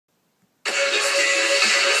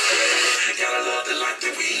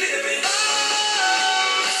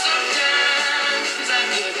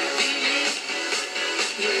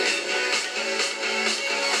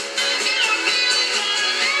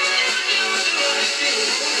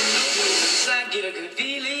get a good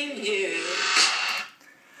feeling, yeah.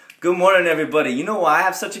 Good morning, everybody. You know why I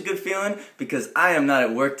have such a good feeling? Because I am not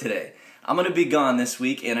at work today. I'm going to be gone this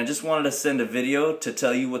week, and I just wanted to send a video to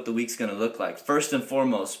tell you what the week's going to look like. First and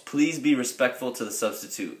foremost, please be respectful to the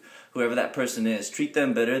substitute. Whoever that person is, treat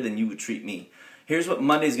them better than you would treat me. Here's what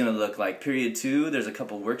Monday's going to look like. Period 2, there's a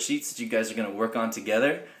couple worksheets that you guys are going to work on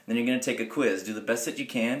together. Then you're going to take a quiz. Do the best that you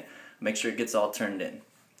can. Make sure it gets all turned in.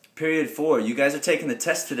 Period 4, you guys are taking the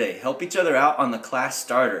test today. Help each other out on the class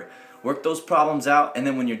starter. Work those problems out, and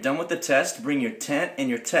then when you're done with the test, bring your tent and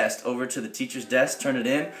your test over to the teacher's desk, turn it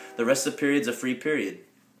in. The rest of the period's a free period.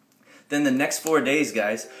 Then the next 4 days,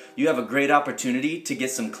 guys, you have a great opportunity to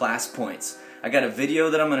get some class points. I got a video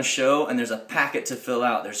that I'm going to show, and there's a packet to fill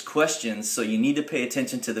out. There's questions, so you need to pay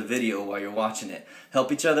attention to the video while you're watching it.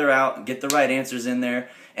 Help each other out, get the right answers in there,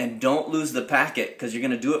 and don't lose the packet because you're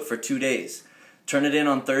going to do it for 2 days. Turn it in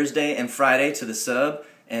on Thursday and Friday to the sub,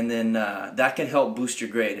 and then that can help boost your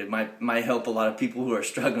grade. It might help a lot of people who are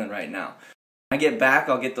struggling right now. When I get back,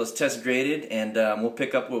 I'll get those tests graded, and we'll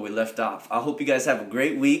pick up where we left off. I hope you guys have a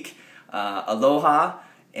great week. Aloha,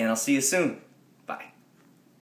 and I'll see you soon.